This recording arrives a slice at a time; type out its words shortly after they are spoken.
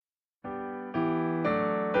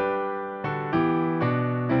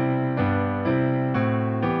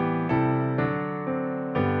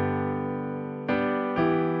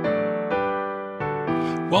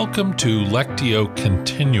Welcome to Lectio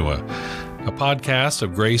Continua, a podcast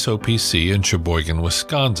of Grace OPC in Sheboygan,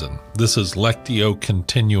 Wisconsin. This is Lectio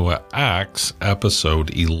Continua Acts,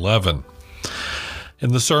 episode 11.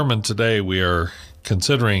 In the sermon today, we are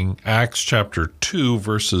considering Acts chapter 2,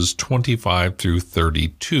 verses 25 through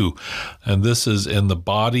 32. And this is in the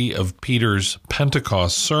body of Peter's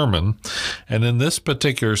Pentecost sermon. And in this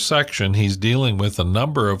particular section, he's dealing with a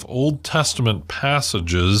number of Old Testament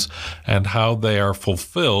passages and how they are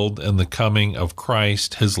fulfilled in the coming of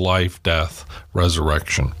Christ, his life, death,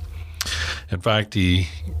 resurrection. In fact, he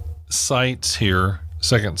cites here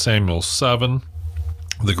 2 Samuel 7,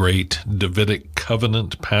 the great Davidic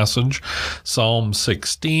covenant passage, Psalm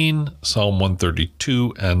 16, Psalm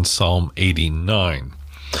 132, and Psalm 89.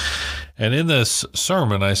 And in this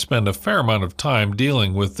sermon, I spend a fair amount of time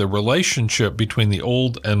dealing with the relationship between the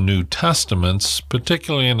Old and New Testaments,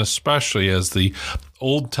 particularly and especially as the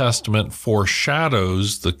Old Testament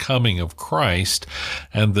foreshadows the coming of Christ,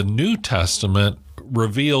 and the New Testament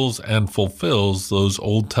reveals and fulfills those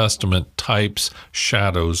Old Testament types,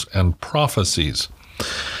 shadows, and prophecies.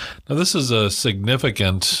 Now, this is a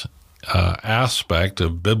significant aspect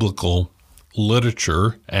of biblical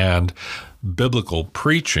literature and biblical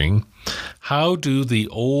preaching. How do the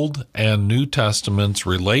Old and New Testaments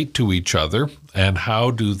relate to each other, and how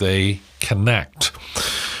do they connect?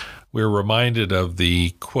 We're reminded of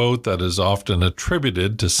the quote that is often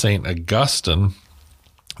attributed to St. Augustine,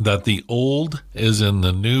 that the old is in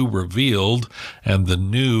the new revealed, and the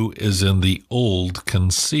new is in the old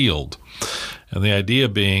concealed. And the idea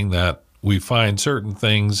being that we find certain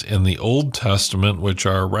things in the Old Testament which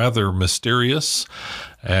are rather mysterious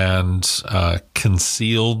and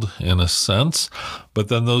concealed in a sense, but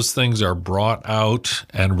then those things are brought out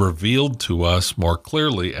and revealed to us more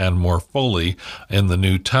clearly and more fully in the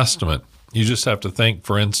New Testament. You just have to think,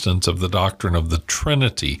 for instance, of the doctrine of the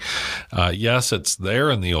Trinity. Yes, it's there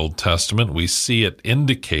in the Old Testament. We see it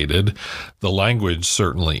indicated. The language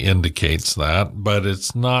certainly indicates that, but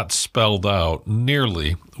it's not spelled out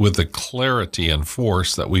nearly with the clarity and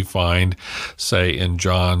force that we find, say, in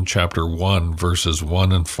John chapter 1, verses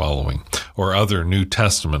 1 and following, or other New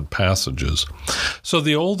Testament passages. So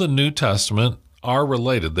the Old and New Testament are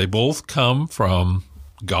related. They both come from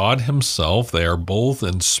God himself. They are both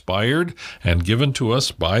inspired and given to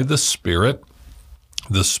us by the Spirit.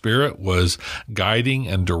 The Spirit was guiding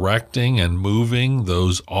and directing and moving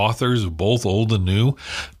those authors of both Old and New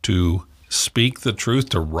to speak the truth,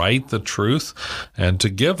 to write the truth, and to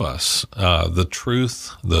give us the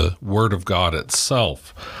truth, the Word of God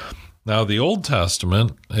itself. Now, the Old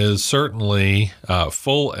Testament is certainly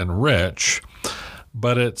full and rich,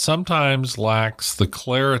 but it sometimes lacks the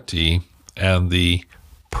clarity and the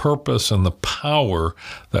purpose and the power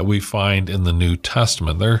that we find in the New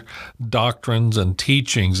Testament. There are doctrines and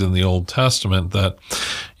teachings in the Old Testament that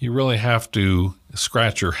you really have to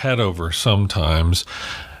scratch your head over sometimes.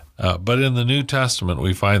 But in the New Testament,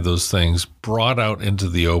 we find those things brought out into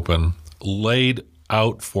the open, laid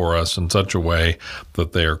out for us in such a way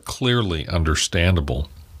that they are clearly understandable.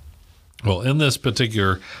 Well, in this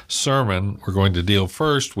particular sermon, we're going to deal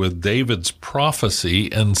first with David's prophecy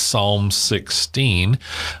in Psalm 16.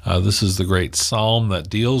 This is the great psalm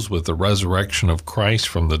that deals with the resurrection of Christ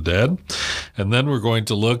from the dead. And then we're going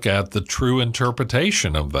to look at the true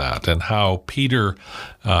interpretation of that and how Peter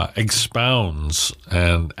expounds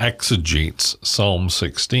and exegetes Psalm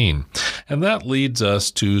 16. And that leads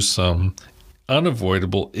us to some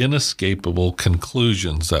unavoidable, inescapable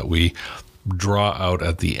conclusions that we draw out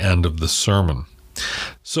at the end of the sermon.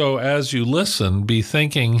 So as you listen, be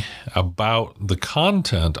thinking about the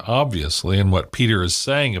content, obviously, and what Peter is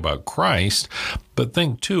saying about Christ, but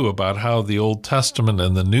think too about how the Old Testament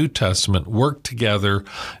and the New Testament work together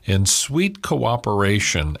in sweet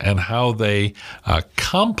cooperation and how they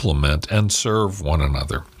complement and serve one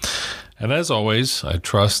another. And as always, I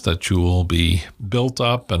trust that you will be built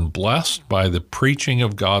up and blessed by the preaching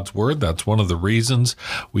of God's Word. That's one of the reasons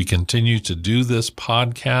we continue to do this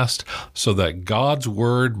podcast, so that God's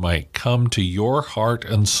Word might come to your heart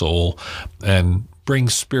and soul and bring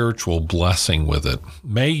spiritual blessing with it.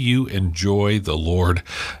 May you enjoy the Lord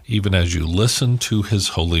even as you listen to His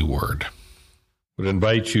holy Word. I would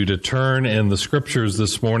invite you to turn in the Scriptures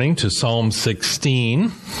this morning to Psalm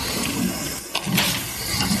 16.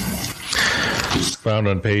 Found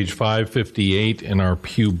on page 558 in our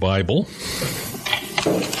Pew Bible.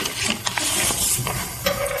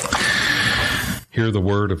 Hear the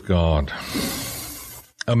word of God.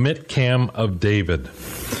 A Mitkam of David.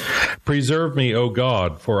 Preserve me, O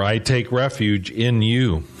God, for I take refuge in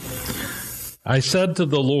you. I said to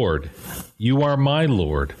the Lord, You are my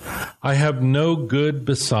Lord. I have no good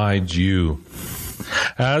besides you.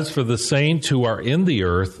 As for the saints who are in the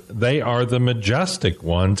earth, they are the majestic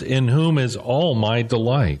ones, in whom is all my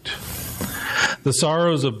delight. The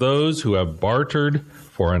sorrows of those who have bartered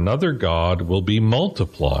for another god will be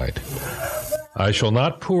multiplied. I shall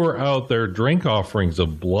not pour out their drink offerings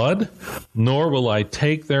of blood, nor will I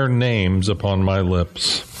take their names upon my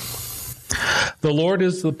lips. The Lord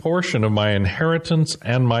is the portion of my inheritance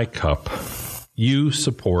and my cup. You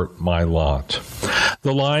support my lot.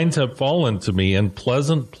 The lines have fallen to me in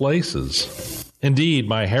pleasant places. Indeed,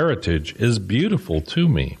 my heritage is beautiful to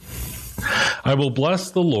me. I will bless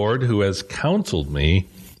the Lord who has counseled me.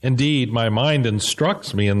 Indeed, my mind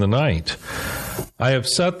instructs me in the night. I have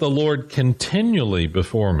set the Lord continually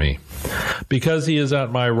before me. Because he is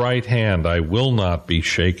at my right hand, I will not be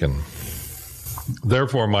shaken.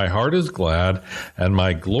 Therefore my heart is glad, and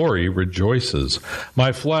my glory rejoices.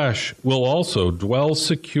 My flesh will also dwell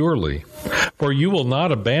securely. For you will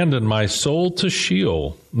not abandon my soul to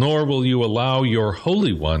Sheol, nor will you allow your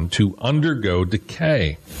Holy One to undergo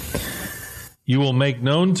decay. You will make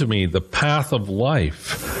known to me the path of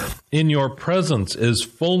life. In your presence is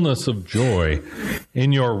fullness of joy.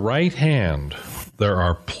 In your right hand there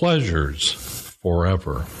are pleasures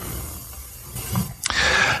forever.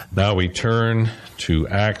 Now we turn to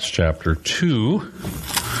Acts chapter 2,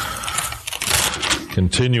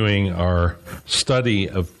 continuing our study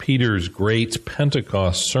of Peter's great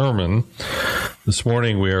Pentecost sermon. This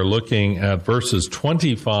morning we are looking at verses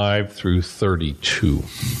 25 through 32.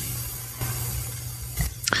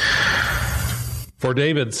 For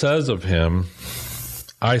David says of him,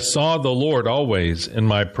 I saw the Lord always in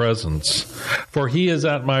my presence, for he is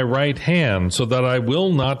at my right hand, so that I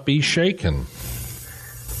will not be shaken.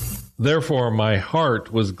 Therefore my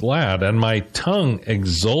heart was glad, and my tongue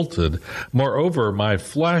exulted. Moreover, my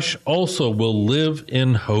flesh also will live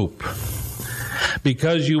in hope.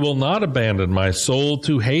 Because you will not abandon my soul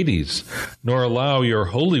to Hades, nor allow your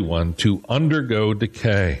Holy One to undergo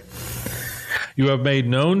decay. You have made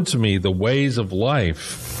known to me the ways of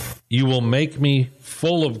life. You will make me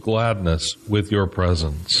full of gladness with your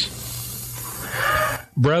presence.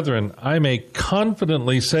 Brethren, I may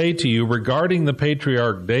confidently say to you regarding the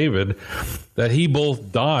patriarch David that he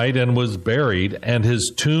both died and was buried, and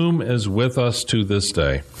his tomb is with us to this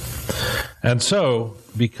day. And so,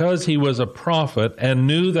 because he was a prophet and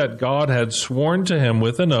knew that God had sworn to him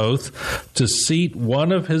with an oath to seat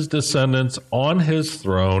one of his descendants on his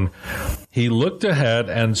throne, he looked ahead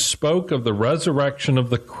and spoke of the resurrection of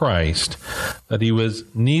the Christ, that he was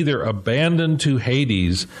neither abandoned to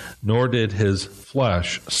Hades, nor did his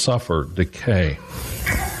flesh suffer decay.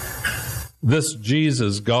 This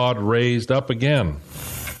Jesus God raised up again,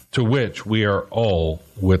 to which we are all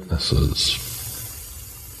witnesses.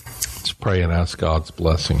 Let's pray and ask God's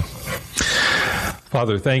blessing.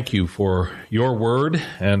 Father, thank you for your word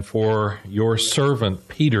and for your servant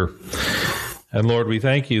Peter. And Lord, we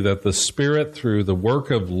thank you that the Spirit, through the work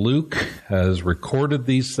of Luke, has recorded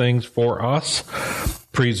these things for us,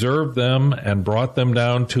 preserved them, and brought them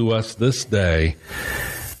down to us this day.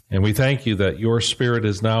 And we thank you that your Spirit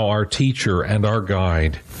is now our teacher and our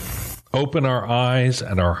guide. Open our eyes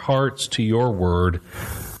and our hearts to your word,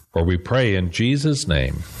 for we pray in Jesus'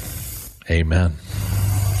 name. Amen.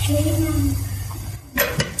 Amen.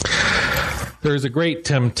 There's a great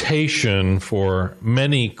temptation for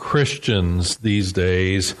many Christians these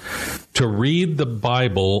days to read the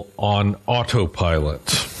Bible on autopilot.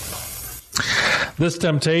 This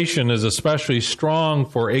temptation is especially strong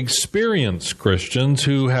for experienced Christians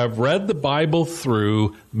who have read the Bible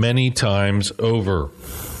through many times over.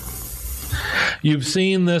 You've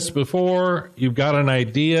seen this before, you've got an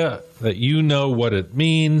idea that you know what it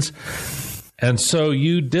means, and so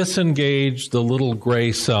you disengage the little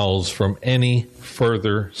gray cells from any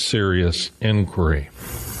further serious inquiry.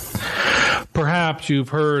 Perhaps you've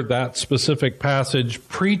heard that specific passage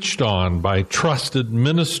preached on by trusted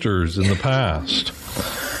ministers in the past.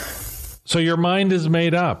 So your mind is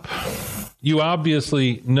made up. You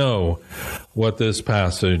obviously know what this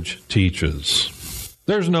passage teaches.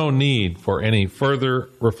 There's no need for any further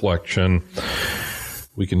reflection.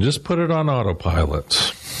 We can just put it on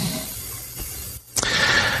autopilot.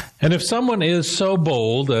 And if someone is so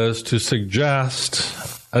bold as to suggest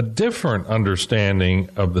a different understanding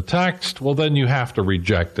of the text, well, then you have to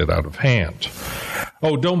reject it out of hand.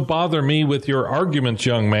 Oh, don't bother me with your arguments,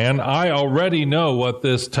 young man. I already know what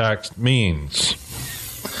this text means.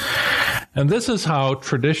 And this is how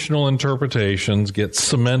traditional interpretations get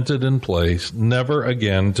cemented in place, never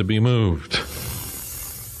again to be moved.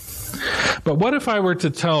 But what if I were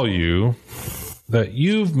to tell you that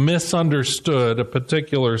you've misunderstood a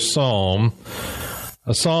particular psalm,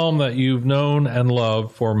 a psalm that you've known and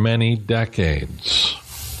loved for many decades?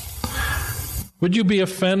 Would you be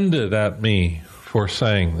offended at me for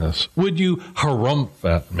saying this? Would you harumph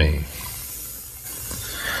at me?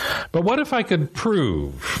 But what if I could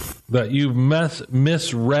prove that you've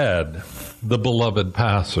misread the beloved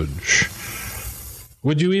passage?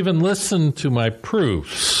 Would you even listen to my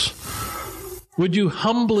proofs? Would you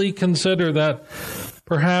humbly consider that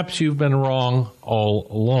perhaps you've been wrong all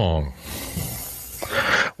along?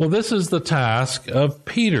 Well, this is the task of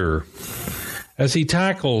Peter as he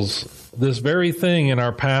tackles this very thing in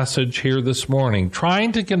our passage here this morning,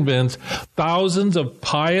 trying to convince thousands of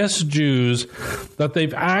pious Jews that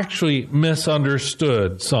they've actually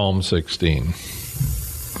misunderstood Psalm 16.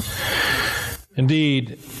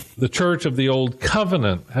 Indeed, the church of the Old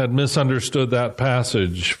Covenant had misunderstood that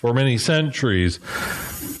passage for many centuries,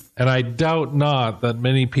 and I doubt not that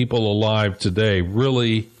many people alive today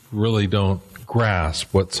really don't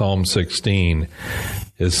grasp what Psalm 16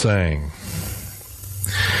 is saying.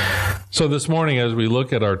 So this morning, as we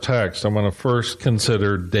look at our text, I want to first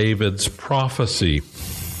consider David's prophecy.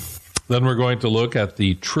 Then we're going to look at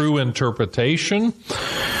the true interpretation,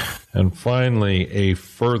 and finally, a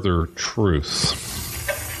further truth.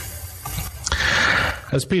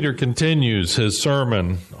 As Peter continues his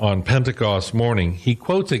sermon on Pentecost morning, he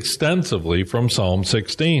quotes extensively from Psalm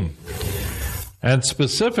 16. And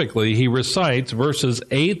specifically, he recites verses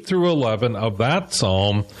 8 through 11 of that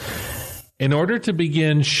psalm in order to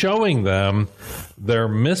begin showing them their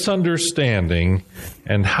misunderstanding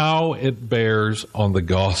and how it bears on the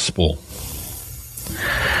gospel.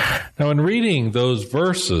 Now, in reading those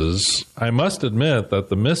verses, I must admit that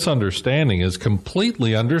the misunderstanding is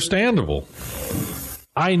completely understandable.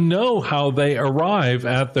 I know how they arrive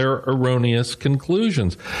at their erroneous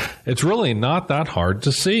conclusions. It's really not that hard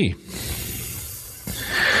to see.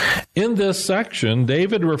 In this section,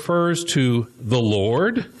 David refers to the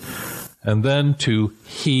Lord, and then to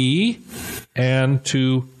he, and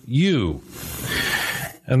to you.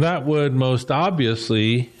 And that would most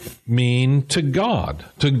obviously mean to God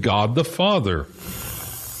the Father.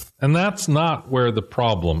 And that's not where the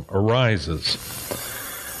problem arises.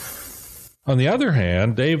 On the other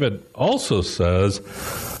hand, David also says,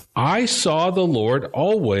 I saw the Lord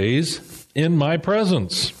always in my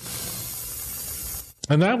presence.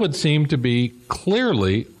 And that would seem to be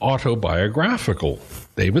clearly autobiographical.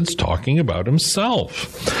 David's talking about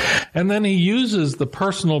himself. And then he uses the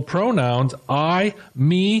personal pronouns I,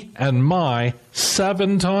 me, and my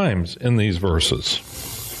 7 times in these verses.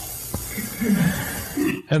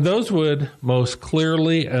 And those would most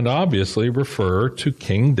clearly and obviously refer to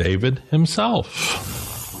King David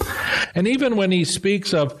himself. And even when he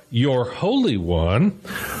speaks of your Holy One,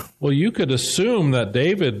 well, you could assume that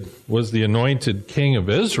David was the anointed king of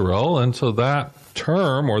Israel, and so that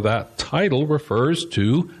term or that title refers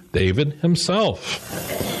to David himself.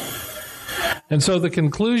 And so the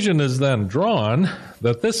conclusion is then drawn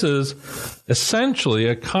that this is essentially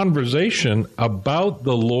a conversation about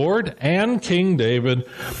the Lord and King David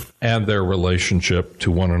and their relationship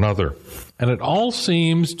to one another. And it all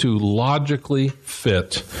seems to logically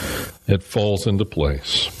fit. It falls into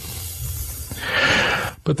place.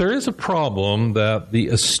 But there is a problem that the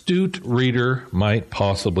astute reader might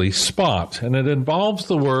possibly spot, and it involves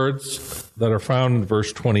the words that are found in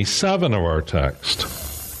verse 27 of our text.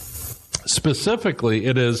 Specifically,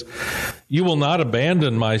 it is, you will not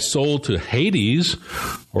abandon my soul to Hades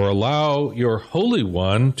or allow your Holy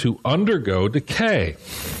One to undergo decay.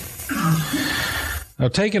 Now,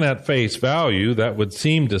 taken at face value, that would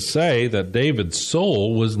seem to say that David's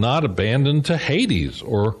soul was not abandoned to Hades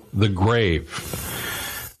or the grave,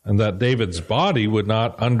 and that David's body would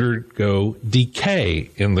not undergo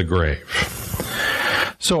decay in the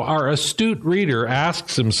grave. So our astute reader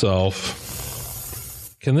asks himself,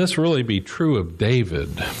 can this really be true of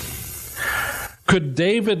David? Could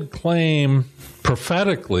David claim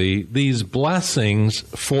prophetically these blessings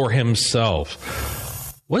for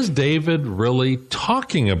himself? Was David really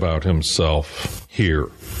talking about himself here?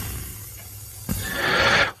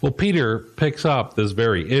 Well, Peter picks up this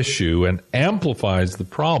very issue and amplifies the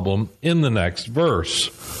problem in the next verse,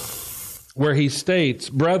 where he states,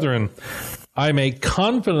 brethren, I may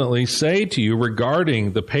confidently say to you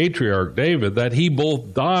regarding the patriarch David that he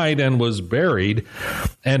both died and was buried,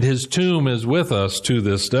 and his tomb is with us to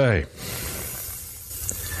this day.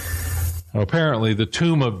 Now, apparently, the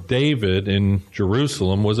tomb of David in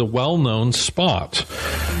Jerusalem was a well-known spot,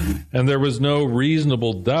 and there was no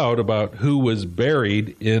reasonable doubt about who was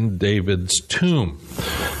buried in David's tomb.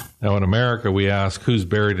 Now, in America, we ask, who's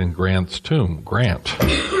buried in Grant's tomb? Grant.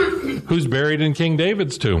 Who's buried in King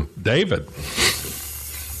David's tomb? David.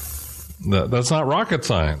 That's not rocket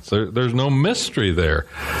science. There's no mystery there.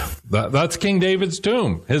 That's King David's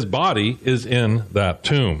tomb. His body is in that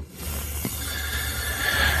tomb.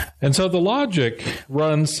 And so the logic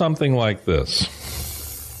runs something like this.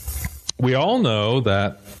 We all know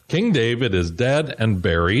that King David is dead and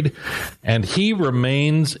buried, and he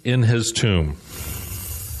remains in his tomb.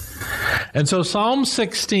 And so Psalm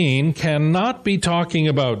 16 cannot be talking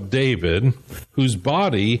about David, whose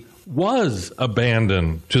body was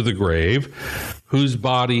abandoned to the grave, whose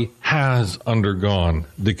body has undergone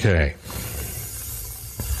decay.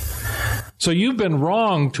 So you've been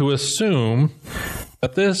wrong to assume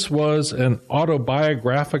that this was an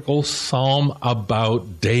autobiographical psalm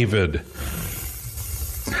about David.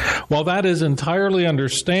 While that is entirely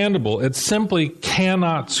understandable, it simply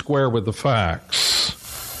cannot square with the facts.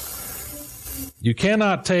 You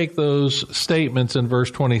cannot take those statements in verse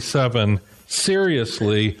 27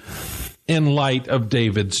 seriously in light of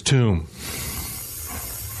David's tomb.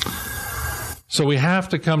 So we have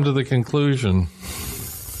to come to the conclusion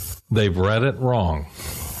they've read it wrong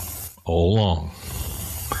all along.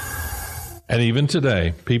 And even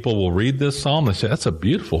today, people will read this psalm and say, that's a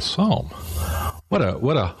beautiful psalm. What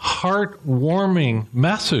a heartwarming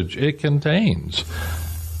message it contains.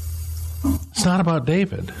 It's not about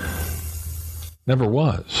David. Never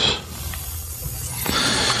was.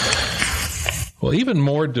 Well, even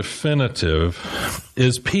more definitive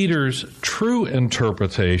is Peter's true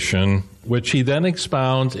interpretation, which he then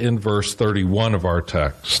expounds in verse 31 of our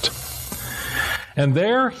text. And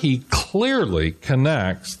there he clearly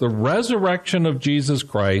connects the resurrection of Jesus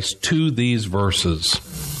Christ to these verses.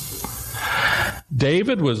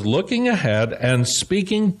 David was looking ahead and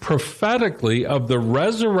speaking prophetically of the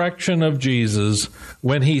resurrection of Jesus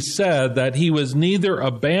when he said that he was neither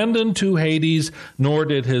abandoned to Hades nor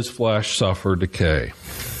did his flesh suffer decay.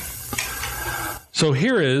 So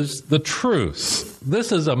here is the truth.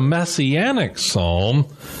 This is a messianic psalm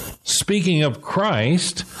speaking of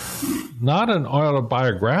Christ, not an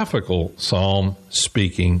autobiographical psalm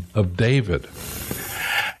speaking of David.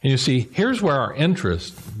 And you see, here's where our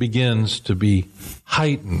interest begins to be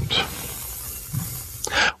heightened.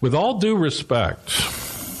 With all due respect,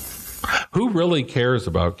 who really cares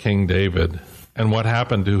about King David and what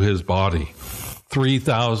happened to his body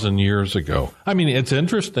 3,000 years ago? I mean, it's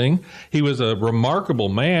interesting. He was a remarkable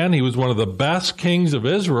man. He was one of the best kings of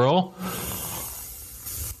Israel.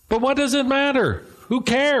 But what does it matter? Who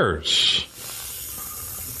cares?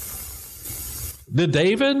 Did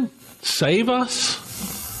David save us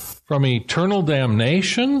from eternal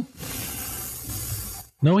damnation?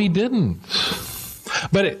 No, he didn't.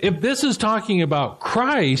 But if this is talking about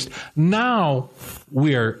Christ, now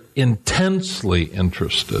we are intensely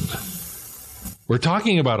interested. We're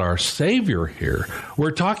talking about our Savior here.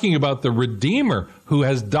 We're talking about the Redeemer who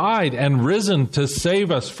has died and risen to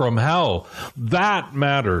save us from hell. That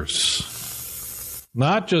matters.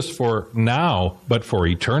 Not just for now, but for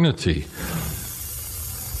eternity.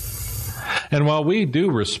 And while we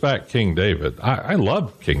do respect King David, I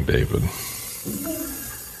love King David.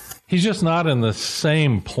 He's just not in the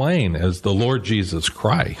same plane as the Lord Jesus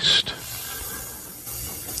Christ.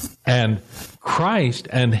 And Christ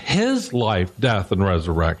and his life, death, and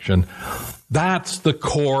resurrection, that's the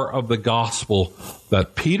core of the gospel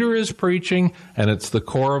that Peter is preaching, and it's the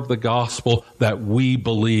core of the gospel that we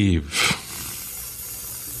believe.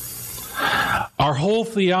 Our whole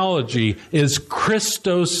theology is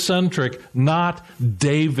Christocentric, not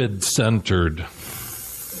David-centered.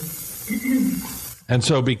 And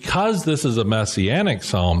so because this is a messianic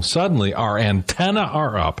psalm, suddenly our antennae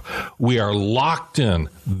are up. We are locked in.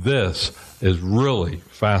 This is really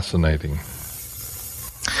fascinating.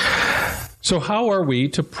 So how are we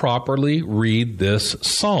to properly read this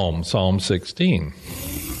psalm, Psalm 16?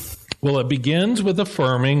 Well, it begins with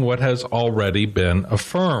affirming what has already been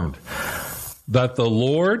affirmed. That the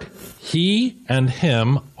Lord, he and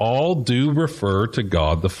him all do refer to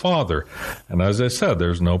God the Father. And as I said,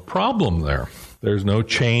 there's no problem there. There's no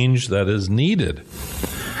change that is needed.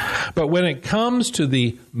 But when it comes to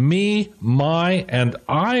the me, my, and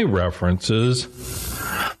I references,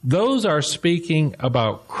 those are speaking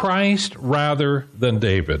about Christ rather than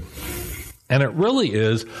David. And it really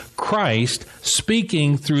is Christ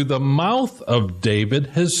speaking through the mouth of David,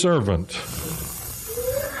 his servant.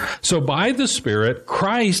 So by the Spirit,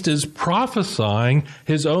 Christ is prophesying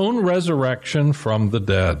his own resurrection from the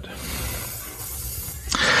dead.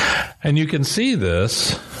 And you can see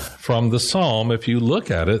this from the psalm if you look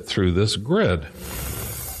at it through this grid.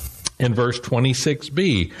 In verse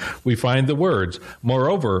 26b, we find the words,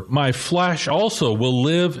 "Moreover, my flesh also will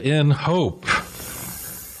live in hope."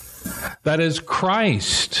 That is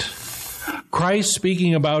Christ. Christ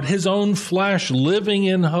speaking about his own flesh living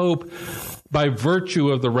in hope by virtue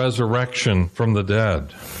of the resurrection from the dead.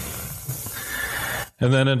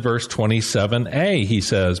 And then in verse 27a, he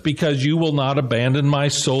says, "Because you will not abandon my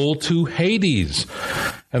soul to Hades."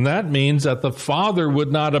 And that means that the Father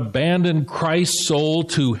would not abandon Christ's soul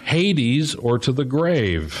to Hades or to the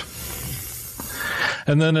grave.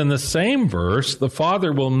 And then in the same verse, the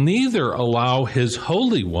Father will neither allow his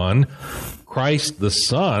Holy One, Christ the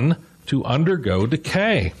Son, to undergo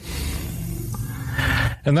decay.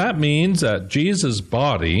 And that means that Jesus'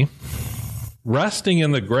 body, resting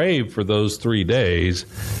in the grave for those 3 days,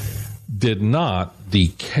 did not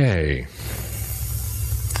decay.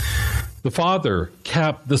 The Father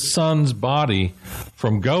kept the Son's body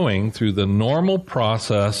from going through the normal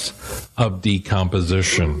process of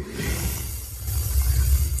decomposition.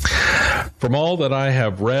 From all that I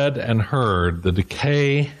have read and heard, the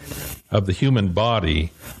decay of the human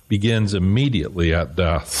body begins immediately at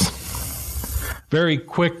death. Very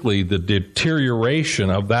quickly, the deterioration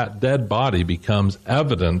of that dead body becomes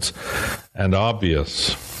evident and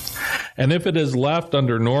obvious. And if it is left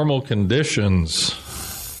under normal conditions,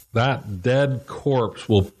 that dead corpse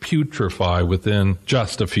will putrefy within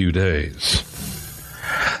just a few days.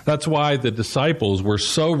 That's why the disciples were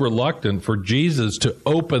so reluctant for Jesus to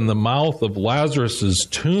open the mouth of Lazarus'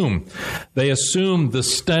 tomb. They assumed the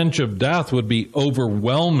stench of death would be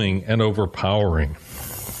overwhelming and overpowering.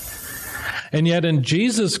 And yet in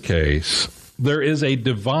Jesus' case, there is a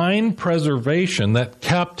divine preservation that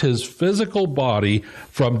kept his physical body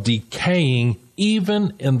from decaying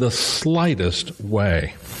even in the slightest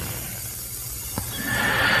way.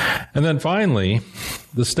 And then finally,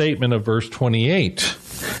 the statement of verse 28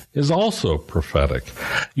 is also prophetic.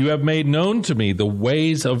 "You have made known to me the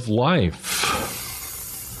ways of life."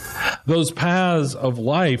 Those paths of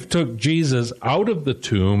life took Jesus out of the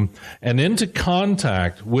tomb and into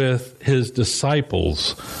contact with his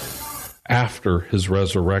disciples after his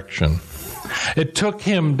resurrection. It took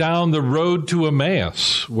him down the road to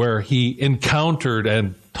Emmaus, where he encountered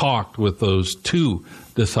and talked with those 2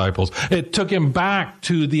 disciples. It took him back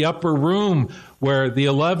to the upper room where the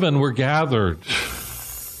 11 were gathered.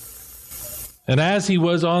 And as he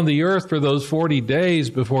was on the earth for those 40 days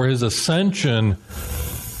before his ascension,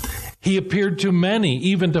 he appeared to many,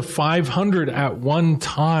 even to 500 at one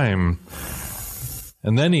time.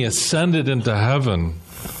 And then he ascended into heaven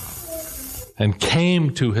and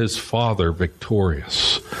came to his Father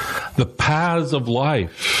victorious. The paths of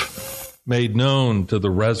life made known to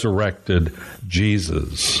the resurrected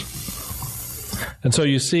Jesus. And so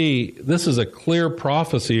you see, this is a clear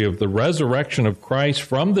prophecy of the resurrection of Christ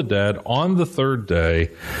from the dead on the 3rd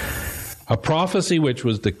day, a prophecy which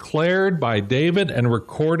was declared by David and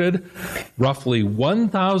recorded roughly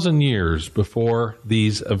 1,000 years before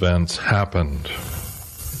these events happened.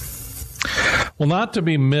 Well, not to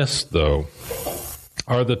be missed, though,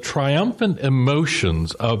 are the triumphant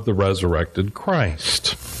emotions of the resurrected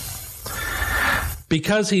Christ.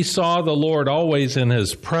 Because he saw the Lord always in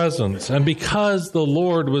his presence, and because the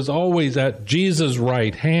Lord was always at Jesus'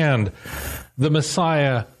 right hand, the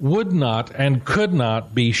Messiah would not and could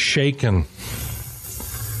not be shaken.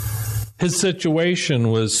 His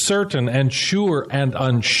situation was certain and sure and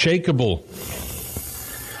unshakable.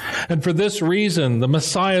 And for this reason, the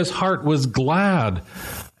Messiah's heart was glad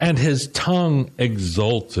and his tongue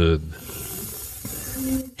exulted.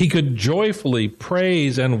 He could joyfully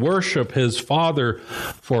praise and worship his Father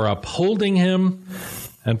for upholding him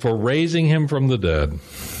and for raising him from the dead.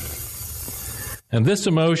 And this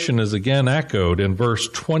emotion is again echoed in verse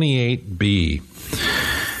 28b.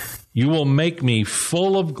 "You will make me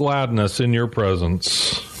full of gladness in your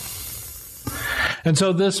presence." And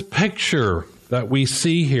so this picture that we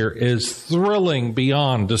see here is thrilling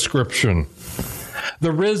beyond description.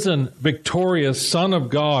 The risen, victorious Son of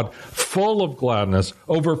God, full of gladness,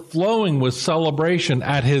 overflowing with celebration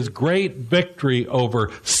at his great victory over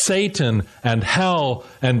Satan and hell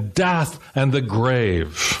and death and the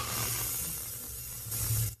grave.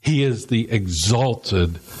 He is the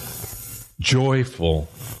exalted, joyful,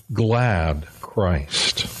 glad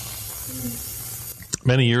Christ.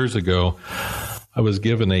 Many years ago, I was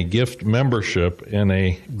given a gift membership in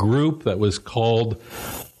a group that was called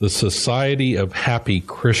the Society of Happy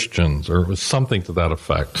Christians, or it was something to that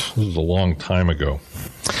effect. This was a long time ago.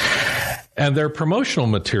 And their promotional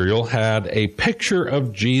material had a picture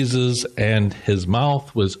of Jesus, and his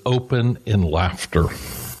mouth was open in laughter.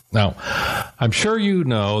 Now, I'm sure you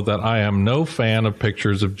know that I am no fan of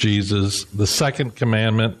pictures of Jesus. The second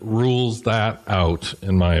commandment rules that out,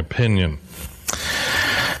 in my opinion.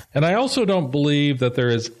 And I also don't believe that there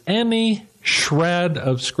is any shred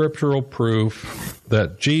of scriptural proof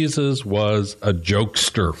that Jesus was a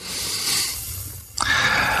jokester.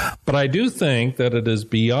 But I do think that it is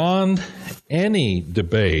beyond any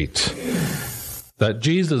debate that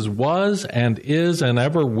Jesus was and is and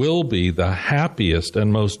ever will be the happiest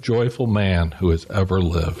and most joyful man who has ever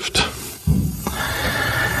lived.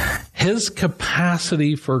 His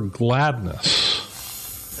capacity for gladness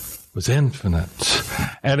was infinite,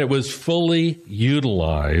 and it was fully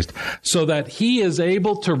utilized so that he is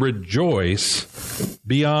able to rejoice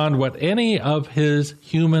beyond what any of his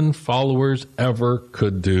human followers ever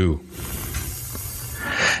could do.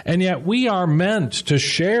 And yet we are meant to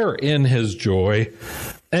share in his joy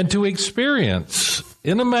and to experience,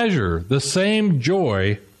 in a measure, the same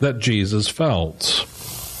joy that Jesus felt.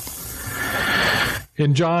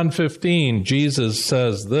 In John 15, Jesus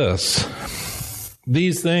says this,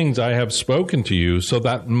 "These things I have spoken to you so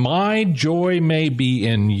that my joy may be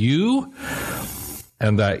in you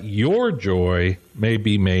and that your joy may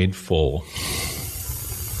be made full."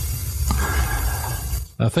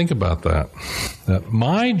 Now think about that. That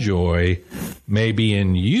my joy may be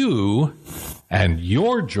in you and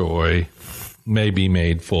your joy may be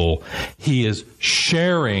made full. He is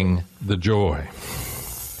sharing the joy.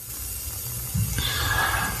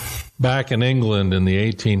 Back in England in the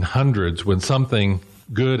 1800s, when something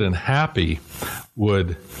good and happy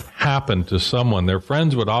would happen to someone, their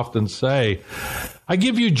friends would often say, "I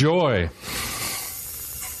give you joy."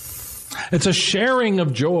 It's a sharing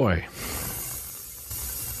of joy.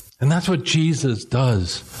 And that's what Jesus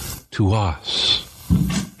does to us,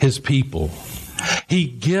 his people. He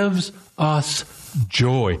gives us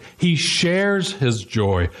joy. He shares his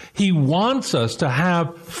joy. He wants us to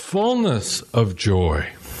have fullness of joy.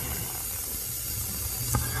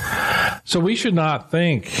 So we should not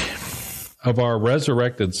think of our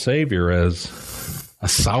resurrected Savior as a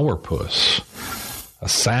sourpuss, a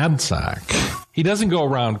sad sack. He doesn't go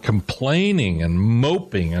around complaining and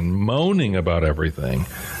moping and moaning about everything.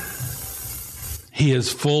 He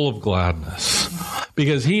is full of gladness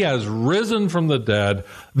because he has risen from the dead.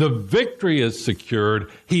 The victory is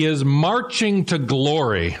secured. He is marching to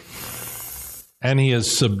glory. And he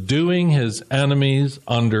is subduing his enemies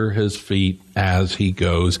under his feet as he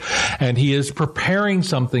goes. And he is preparing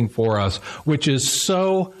something for us which is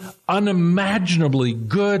so unimaginably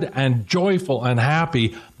good and joyful and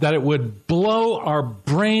happy that it would blow our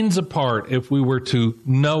brains apart if we were to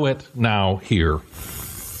know it now here.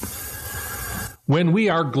 When we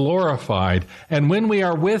are glorified and when we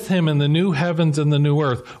are with him in the new heavens and the new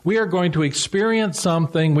earth, we are going to experience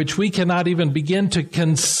something which we cannot even begin to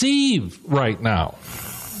conceive right now.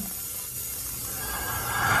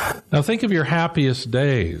 Now think of your happiest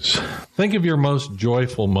days. Think of your most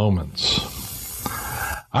joyful moments.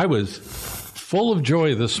 I was full of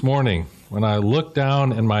joy this morning when I looked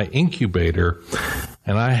down in my incubator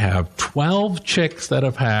and I have 12 chicks that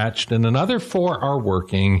have hatched and another 4 are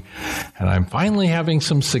working, and I'm finally having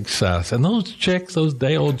some success. And those chicks, those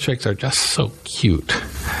day-old chicks, are just so cute.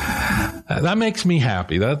 That makes me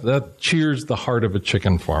happy. That cheers the heart of a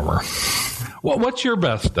chicken farmer. What's your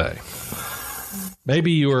best day?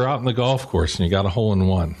 Maybe you were out in the golf course and you got a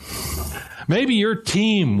hole-in-one. Maybe your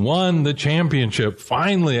team won the championship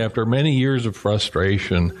finally after many years of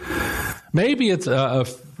frustration. Maybe it's a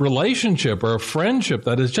relationship or a friendship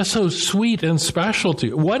that is just so sweet and special to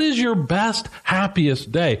you. What is your best,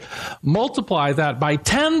 happiest day? Multiply that by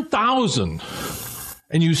 10,000,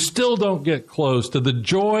 and you still don't get close to the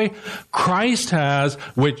joy Christ has,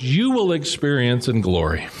 which you will experience in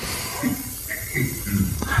glory.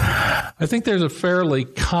 I think there's a fairly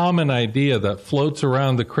common idea that floats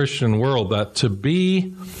around the Christian world that to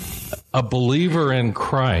be a believer in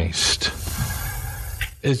Christ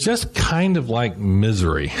is just kind of like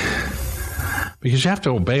misery, because you have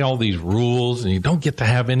to obey all these rules and you don't get to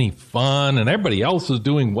have any fun, and everybody else is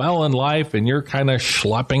doing well in life and you're kind of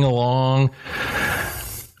schlepping along.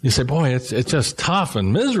 You say, boy, it's just tough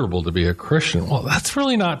and miserable to be a Christian. Well, that's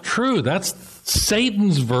really not true. That's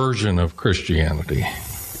Satan's version of Christianity.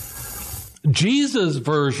 Jesus'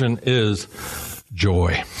 version is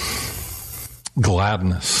joy,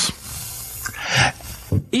 gladness.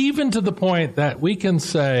 Even to the point that we can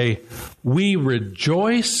say we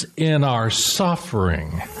rejoice in our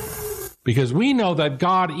suffering because we know that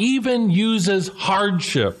God even uses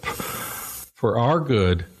hardship for our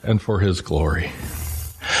good and for his glory.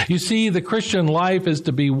 You see, the Christian life is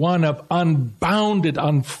to be one of unbounded,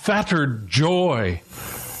 unfettered joy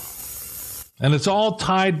And it's all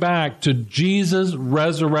tied back to Jesus'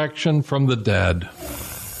 resurrection from the dead.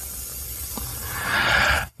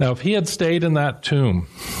 Now, if he had stayed in that tomb,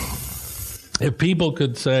 if people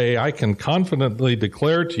could say, I can confidently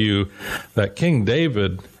declare to you that King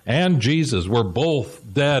David and Jesus were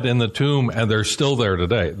both dead in the tomb and they're still there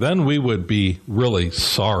today, then we would be really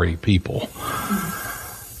sorry people.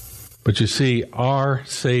 But you see, our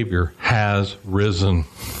Savior has risen.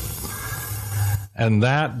 And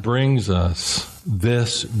that brings us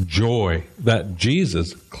this joy that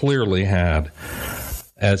Jesus clearly had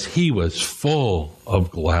as he was full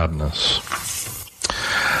of gladness.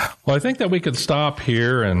 Well, I think that we could stop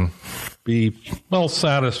here and be well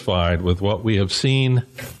satisfied with what we have seen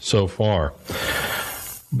so far.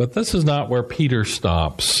 But this is not where Peter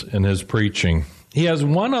stops in his preaching. He has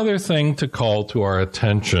one other thing to call to our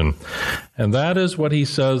attention, and that is what he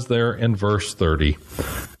says there in verse 30.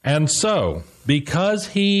 And so, because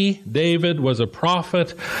he, David, was a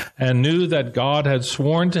prophet and knew that God had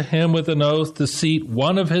sworn to him with an oath to seat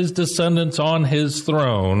one of his descendants on his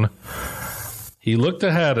throne, he looked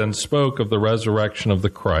ahead and spoke of the resurrection of the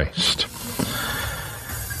Christ.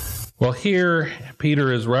 Well, here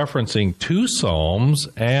Peter is referencing 2 Psalms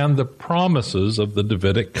and the promises of the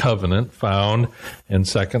Davidic covenant found in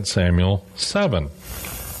 2 Samuel 7.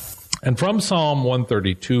 And from Psalm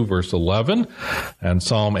 132, verse 11, and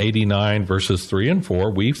Psalm 89, verses 3 and 4,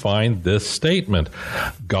 we find this statement.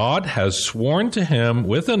 God has sworn to him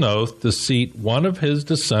with an oath to seat one of his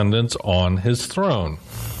descendants on his throne.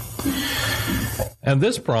 And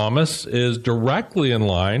this promise is directly in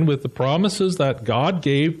line with the promises that God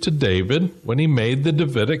gave to David when he made the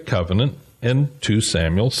Davidic covenant in 2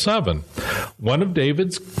 Samuel 7. One of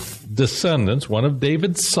David's descendants, one of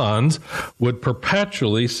David's sons, would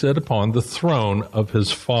perpetually sit upon the throne of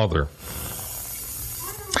his father.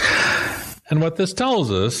 And what this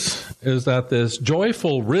tells us is that this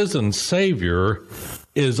joyful risen Savior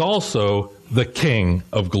is also the King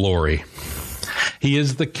of glory. He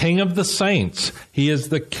is the King of the saints. He is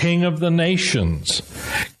the King of the nations.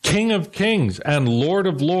 King of kings and Lord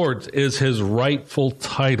of lords is his rightful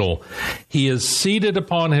title. He is seated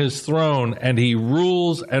upon his throne, and he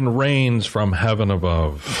rules and reigns from heaven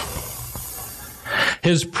above.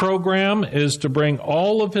 His program is to bring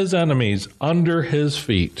all of his enemies under his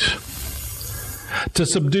feet, to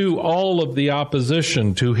subdue all of the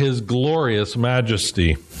opposition to his glorious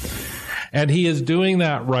majesty. And he is doing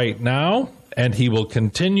that right now, and he will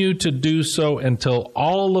continue to do so until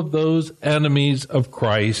all of those enemies of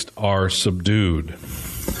Christ are subdued.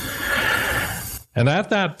 And at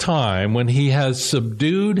that time, when he has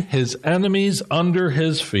subdued his enemies under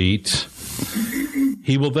his feet,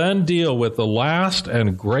 he will then deal with the last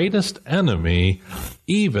and greatest enemy,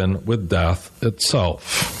 even with death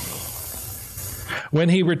itself. When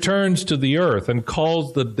he returns to the earth and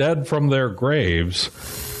calls the dead from their graves,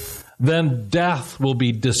 then death will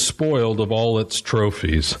be despoiled of all its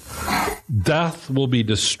trophies. Death will be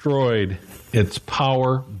destroyed, its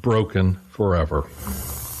power broken forever.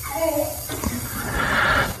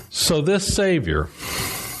 So this Savior,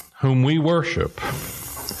 whom we worship,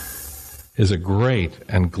 is a great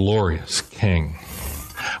and glorious King,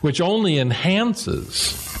 which only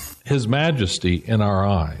enhances his majesty in our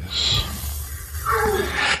eyes.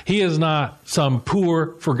 He is not some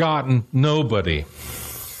poor, forgotten nobody.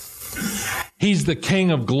 He's the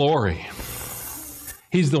King of glory.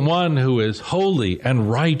 He's the one who is holy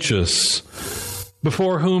and righteous,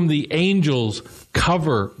 before whom the angels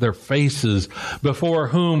cover their faces, before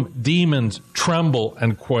whom demons tremble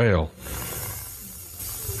and quail.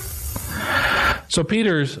 So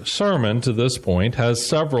Peter's sermon to this point has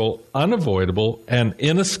several unavoidable and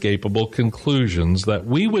inescapable conclusions that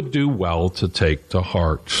we would do well to take to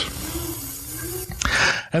heart.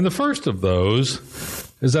 And the first of those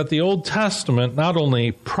is that the Old Testament not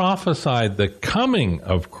only prophesied the coming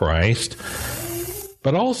of Christ,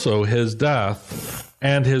 but also his death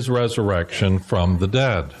and his resurrection from the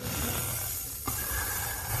dead.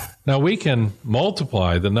 Now we can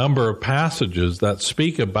multiply the number of passages that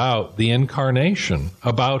speak about the incarnation,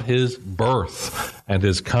 about his birth and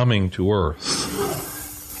his coming to earth.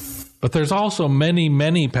 But there's also many,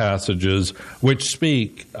 many passages which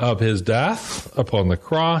speak of his death upon the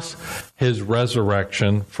cross, his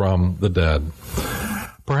resurrection from the dead.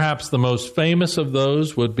 Perhaps the most famous of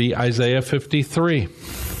those would be Isaiah 53.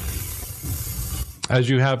 As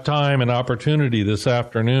you have time and opportunity this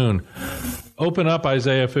afternoon, open up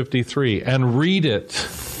Isaiah 53 and read it,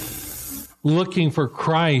 looking for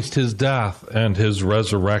Christ, his death, and his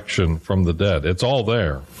resurrection from the dead. It's all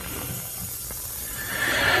there.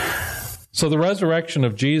 So the resurrection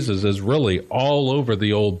of Jesus is really all over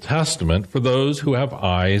the Old Testament for those who have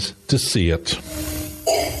eyes to see it.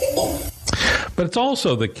 But it's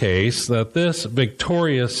also the case that this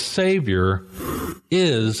victorious Savior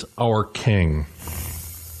is our King.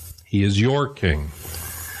 He is your King,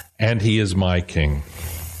 and He is my King.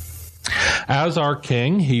 As our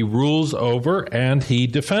King, He rules over and He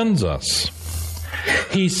defends us.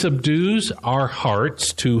 He subdues our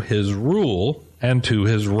hearts to His rule and to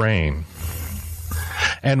His reign.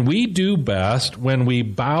 And we do best when we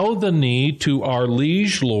bow the knee to our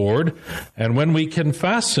liege Lord and when we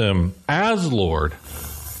confess Him as Lord,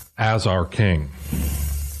 as our King.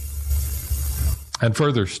 And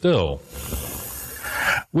further still,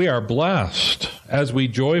 we are blessed as we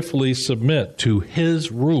joyfully submit to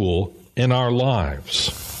His rule in our lives.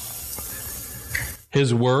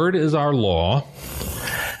 His word is our law,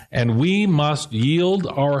 and we must yield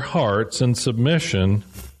our hearts in submission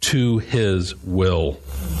to His will.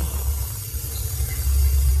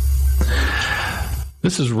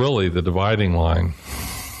 This is really the dividing line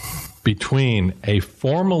between a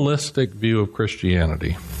formalistic view of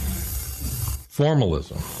Christianity,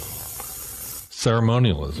 formalism,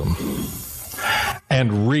 ceremonialism,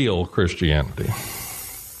 and real Christianity.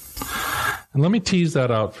 And let me tease that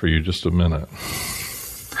out for you just a minute.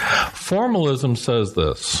 Formalism says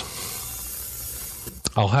this: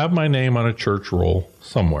 I'll have my name on a church roll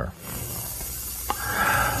somewhere.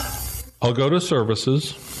 I'll go to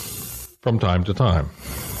services from time to time.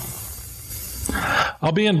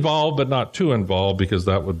 I'll be involved, but not too involved, because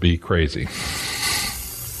that would be crazy.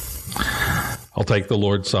 I'll take the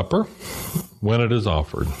Lord's Supper when it is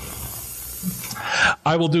offered.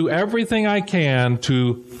 I will do everything I can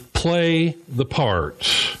to play the part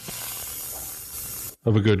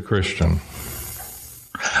of a good Christian.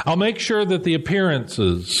 I'll make sure that the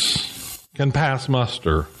appearances can pass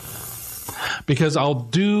muster, because I'll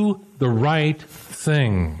do the right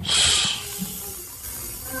things.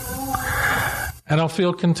 And I'll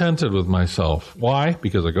feel contented with myself. Why?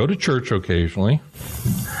 Because I go to church occasionally,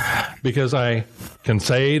 because I can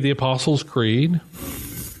say the Apostles' Creed,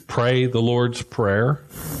 pray the Lord's Prayer,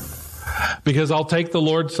 because I'll take the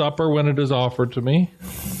Lord's Supper when it is offered to me,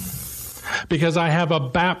 because I have a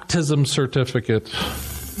baptism certificate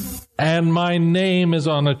and my name is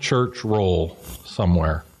on a church roll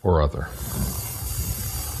somewhere or other.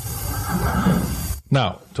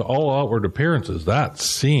 Now, to all outward appearances, that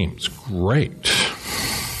seems great.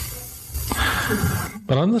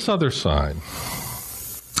 But on this other side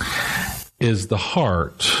is the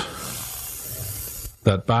heart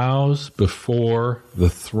that bows before the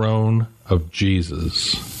throne of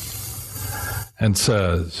Jesus and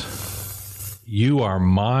says, "You are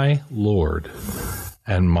my Lord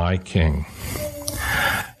and my King.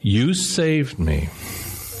 You saved me,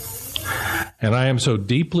 and I am so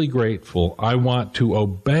deeply grateful. I want to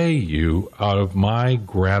obey you out of my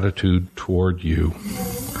gratitude toward you.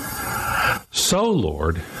 So,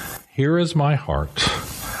 Lord, here is my heart.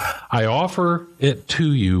 I offer it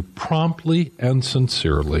to you promptly and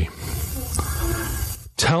sincerely.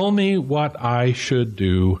 Tell me what I should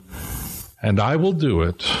do, and I will do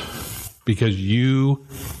it because you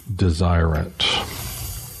desire it."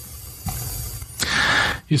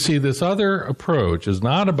 You see, this other approach is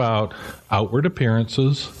not about outward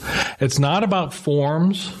appearances. It's not about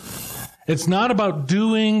forms. It's not about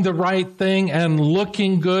doing the right thing and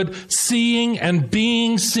looking good, seeing and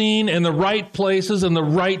being seen in the right places and the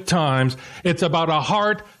right times. It's about a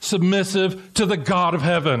heart submissive to the God of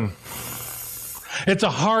heaven. It's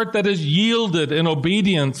a heart that is yielded in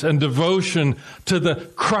obedience and devotion to the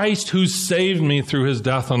Christ who saved me through his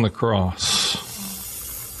death on the cross.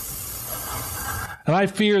 And I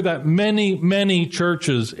fear that many, many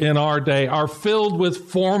churches in our day are filled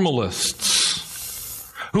with formalists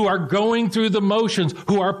who are going through the motions,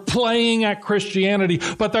 who are playing at Christianity,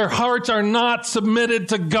 but their hearts are not submitted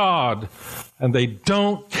to God, and they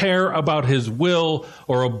don't care about his will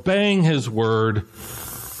or obeying his word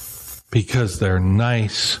because they're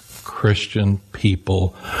nice Christian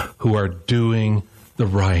people who are doing the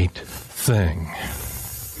right thing.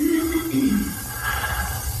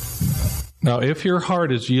 Now, if your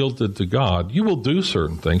heart is yielded to God, you will do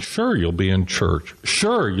certain things. Sure, you'll be in church.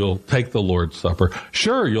 Sure, you'll take the Lord's Supper.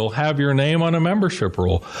 Sure, you'll have your name on a membership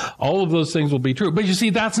roll. All of those things will be true. But you see,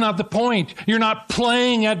 that's not the point. You're not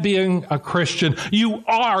playing at being a Christian. You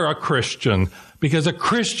are a Christian because a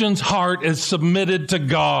Christian's heart is submitted to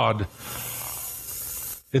God.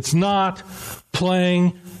 It's not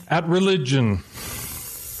playing at religion.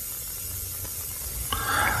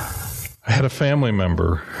 I had a family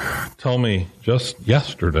member tell me just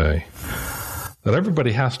yesterday that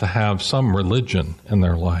everybody has to have some religion in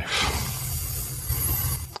their life.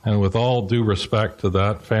 And with all due respect to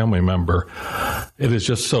that family member, it is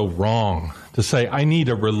just so wrong to say, I need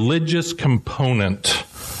a religious component.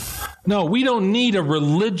 No, we don't need a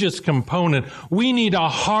religious component. We need a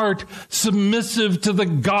heart submissive to the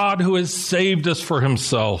God who has saved us for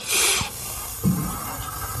himself.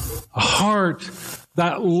 A heart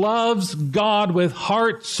that loves God with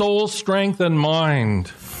heart, soul, strength, and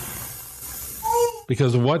mind,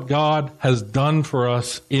 because of what God has done for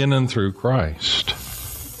us in and through Christ.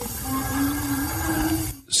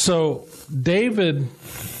 So David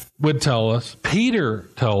would tell us, Peter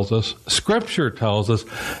tells us, Scripture tells us,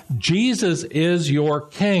 Jesus is your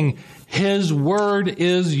king. His word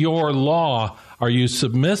is your law. Are you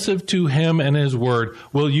submissive to him and his word?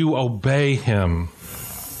 Will you obey him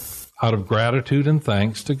out of gratitude and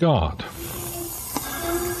thanks to God?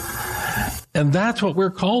 And that's what we're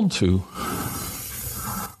called to.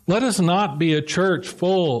 Let us not be a church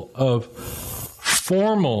full of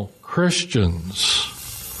formal Christians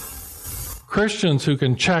who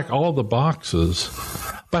can check all the boxes,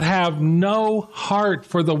 but have no heart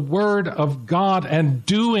for the Word of God and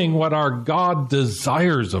doing what our God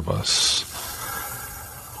desires of us.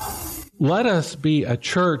 Let us be a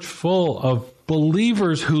church full of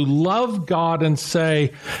believers who love God and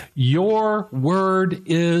say, your word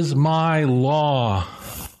is my law.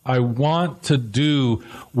 I want to do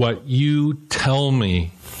what you tell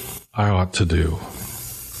me I ought to do.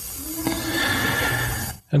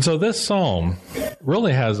 And so this psalm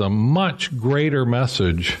really has a much greater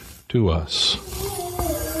message to us.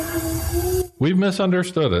 We've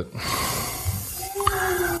misunderstood it.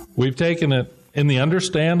 We've taken it in the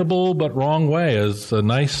understandable but wrong way as a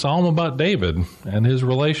nice psalm about David and his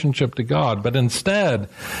relationship to God. But instead,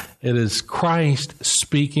 it is Christ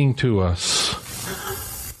speaking to us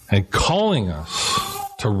and calling us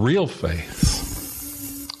to real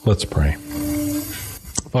faith. Let's pray.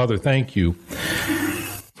 Father, thank you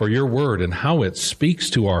for your word and how it speaks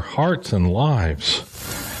to our hearts and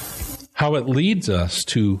lives, how it leads us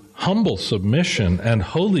to humble submission and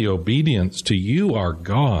holy obedience to you, our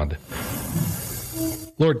God.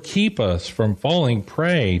 Lord, keep us from falling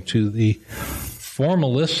prey to the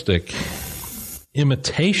formalistic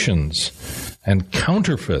imitations and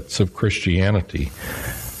counterfeits of Christianity.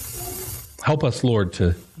 Help us, Lord,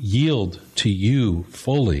 to yield to you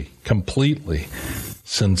fully, completely,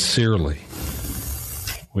 sincerely.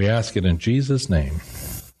 We ask it in Jesus' name.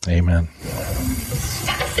 Amen.